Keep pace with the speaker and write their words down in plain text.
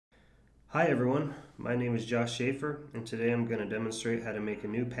Hi everyone, my name is Josh Schaefer, and today I'm going to demonstrate how to make a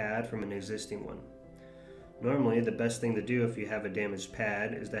new pad from an existing one. Normally, the best thing to do if you have a damaged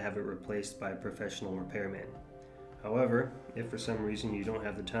pad is to have it replaced by a professional repairman. However, if for some reason you don't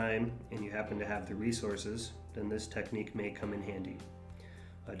have the time and you happen to have the resources, then this technique may come in handy.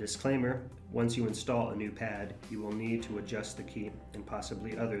 A disclaimer, once you install a new pad, you will need to adjust the key and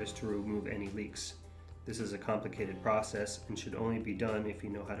possibly others to remove any leaks. This is a complicated process and should only be done if you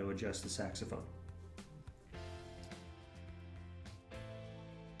know how to adjust the saxophone.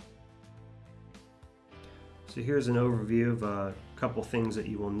 So here's an overview of a couple things that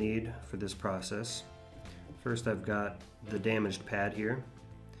you will need for this process. First, I've got the damaged pad here,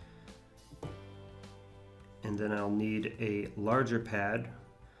 and then I'll need a larger pad,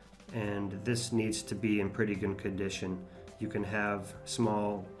 and this needs to be in pretty good condition. You can have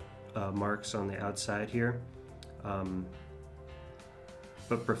small marks on the outside here,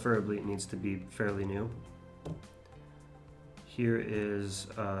 but preferably it needs to be fairly new. Here is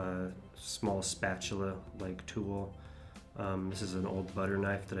a small spatula-like tool. This is an old butter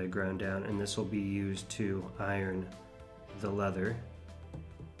knife that I ground down, and this will be used to iron the leather.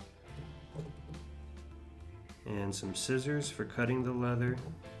 And some scissors for cutting the leather,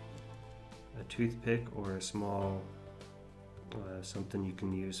 a toothpick or a small something you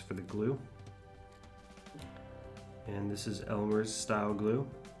can use for the glue. And this is Elmer's style glue.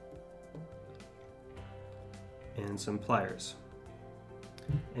 And some pliers.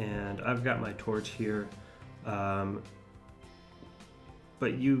 And I've got my torch here, but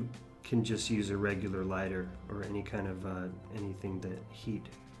you can just use a regular lighter or any kind of anything that heat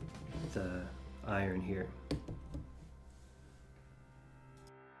the iron here.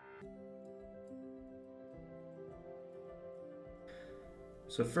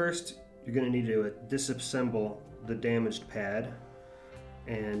 So first, you're going to need to disassemble the damaged pad,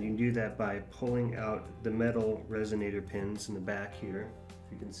 and you can do that by pulling out the metal resonator pins in the back here,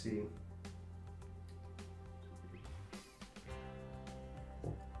 if you can see.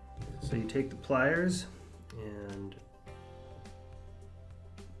 So you take the pliers and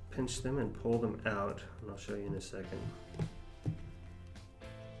pinch them and pull them out, and I'll show you in a second.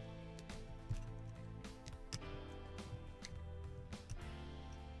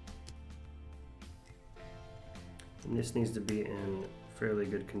 And this needs to be in fairly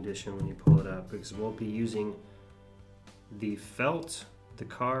good condition when you pull it out, because we'll be using the felt, the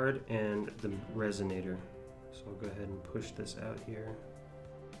card, and the resonator. So I'll go ahead and push this out here.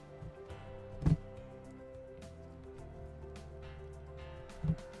 There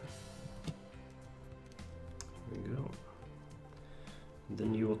we go. And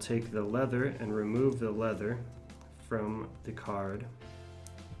then you will take the leather and remove the leather from the card.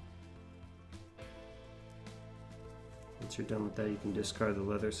 Once you're done with that, you can discard the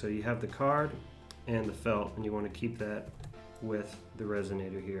leather. So you have the card and the felt, and you want to keep that with the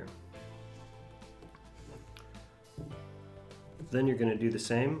resonator here. Then you're going to do the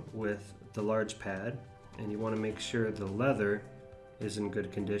same with the large pad, and you want to make sure the leather is in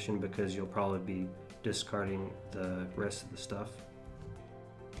good condition because you'll probably be discarding the rest of the stuff.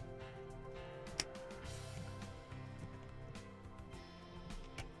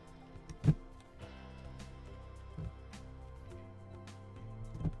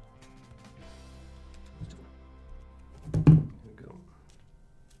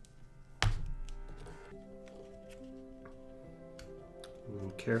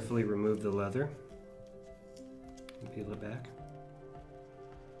 Carefully remove the leather and peel it back.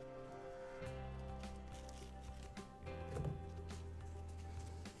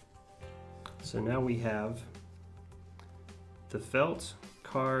 So now we have the felt,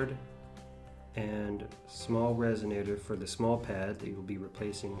 card, and small resonator for the small pad that you will be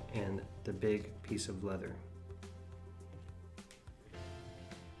replacing, and the big piece of leather.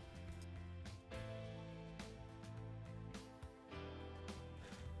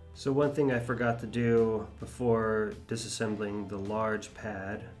 So one thing I forgot to do before disassembling the large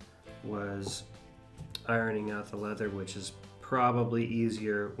pad was ironing out the leather, which is probably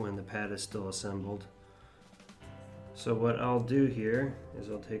easier when the pad is still assembled. So what I'll do here is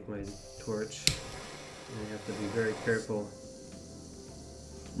I'll take my torch, and I have to be very careful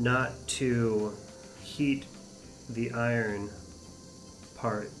not to heat the iron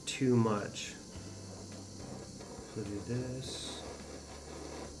part too much. So do this.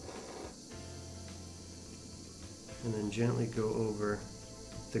 And then gently go over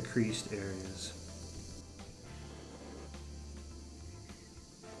the creased areas.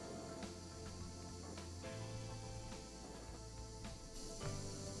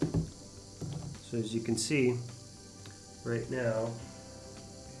 So as you can see, right now,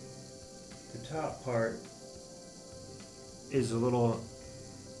 The top part is a little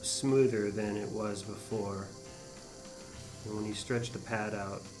smoother than it was before. And when you stretch the pad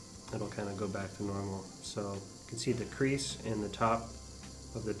out, it'll kind of go back to normal. So you can see the crease in the top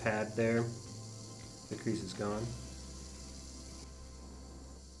of the pad there. The crease is gone.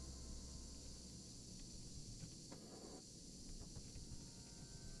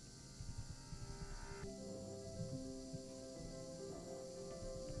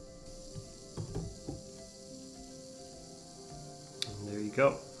 And there you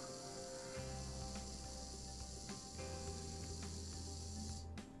go.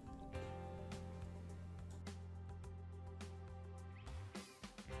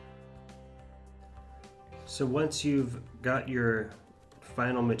 So once you've got your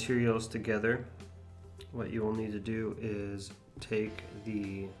final materials together, what you will need to do is take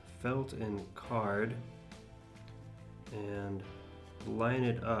the felt and card and line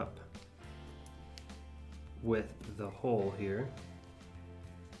it up with the hole here,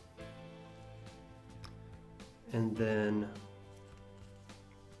 and then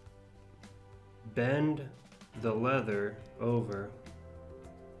bend the leather over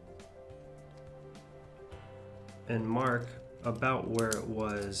and mark about where it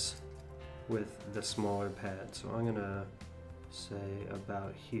was with the smaller pad. So I'm gonna say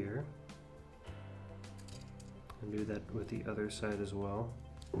about here, and do that with the other side as well.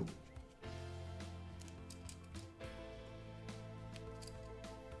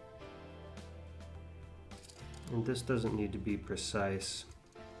 And this doesn't need to be precise.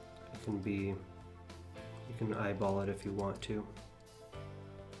 It can be, you can eyeball it if you want to.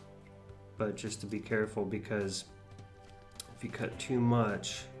 But just to be careful, because if you cut too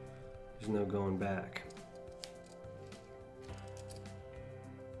much, there's no going back.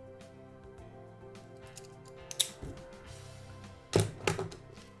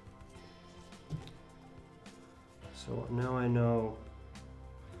 So now I know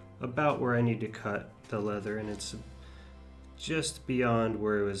about where I need to cut the leather, and it's just beyond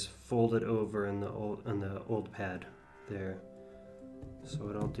where it was folded over in the old pad there. So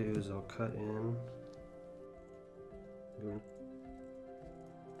what I'll do is I'll cut in.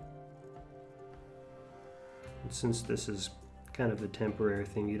 And since this is kind of a temporary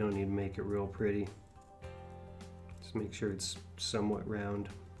thing, you don't need to make it real pretty. Just make sure it's somewhat round.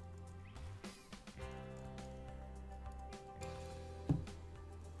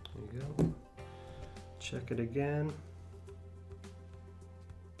 There you go. Check it again.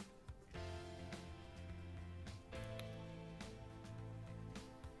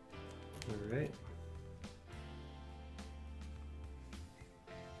 All right.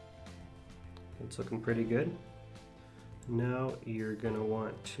 It's looking pretty good. Now you're going to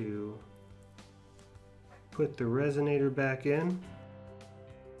want to put the resonator back in.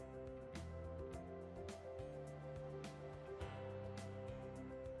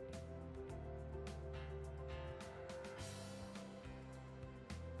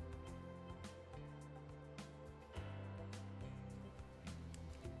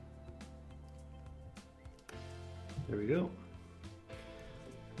 There we go.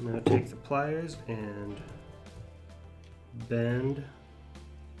 Now take the pliers and bend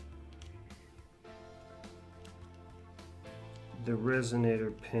the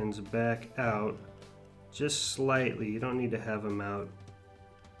resonator pins back out just slightly. You don't need to have them out.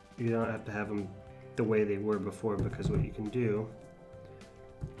 You don't have to have them the way they were before, because what you can do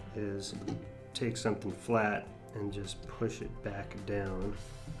is take something flat and just push it back down.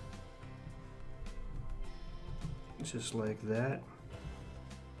 Just like that.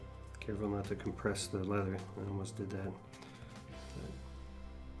 Careful not to compress the leather. I almost did that.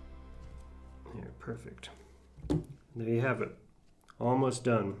 Here, perfect. There you have it. Almost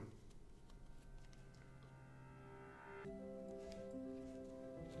done.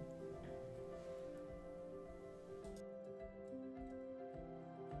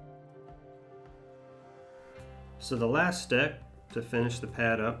 So the last step to finish the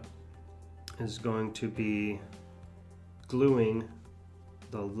pad up is going to be gluing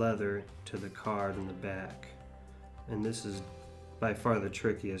the leather to the card in the back. And this is by far the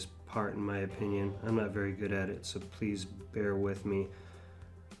trickiest part in my opinion. I'm not very good at it, so please bear with me.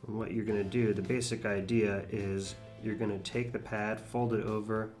 And what you're going to do, the basic idea is you're going to take the pad, fold it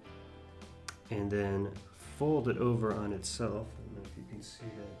over, and then fold it over on itself. I don't know if you can see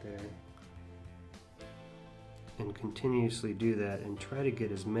that there. And continuously do that and try to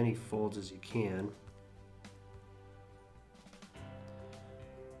get as many folds as you can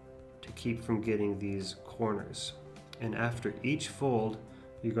to keep from getting these corners. And after each fold,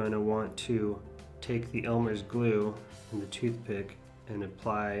 you're going to want to take the Elmer's glue and the toothpick and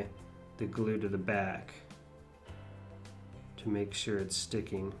apply the glue to the back to make sure it's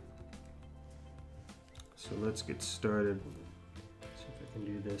sticking. So let's get started. See if I can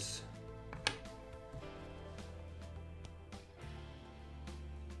do this.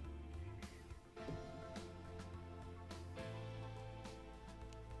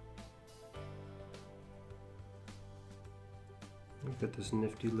 I've got this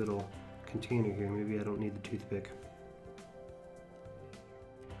nifty little container here. Maybe I don't need the toothpick.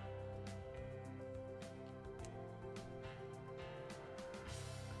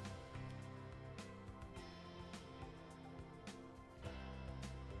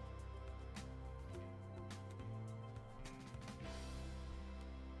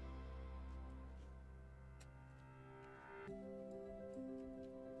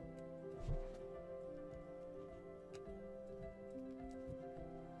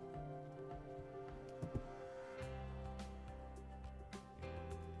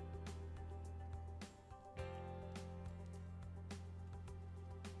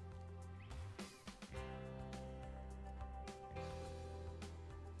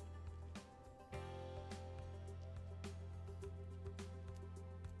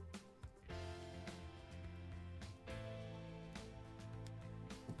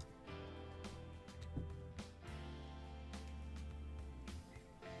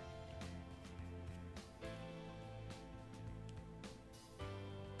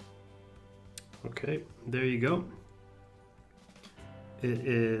 Okay, there you go. It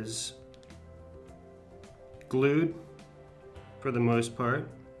is glued for the most part,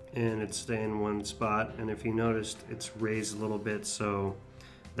 and it's staying in one spot. And if you noticed, it's raised a little bit, so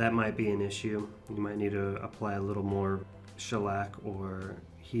that might be an issue. You might need to apply a little more shellac or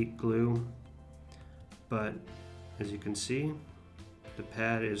heat glue. But as you can see, the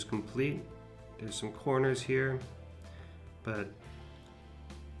pad is complete. There's some corners here, but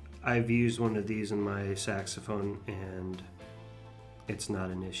I've used one of these in my saxophone and it's not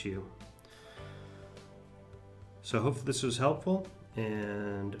an issue. So hopefully this was helpful,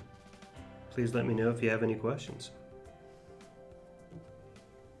 and please let me know if you have any questions.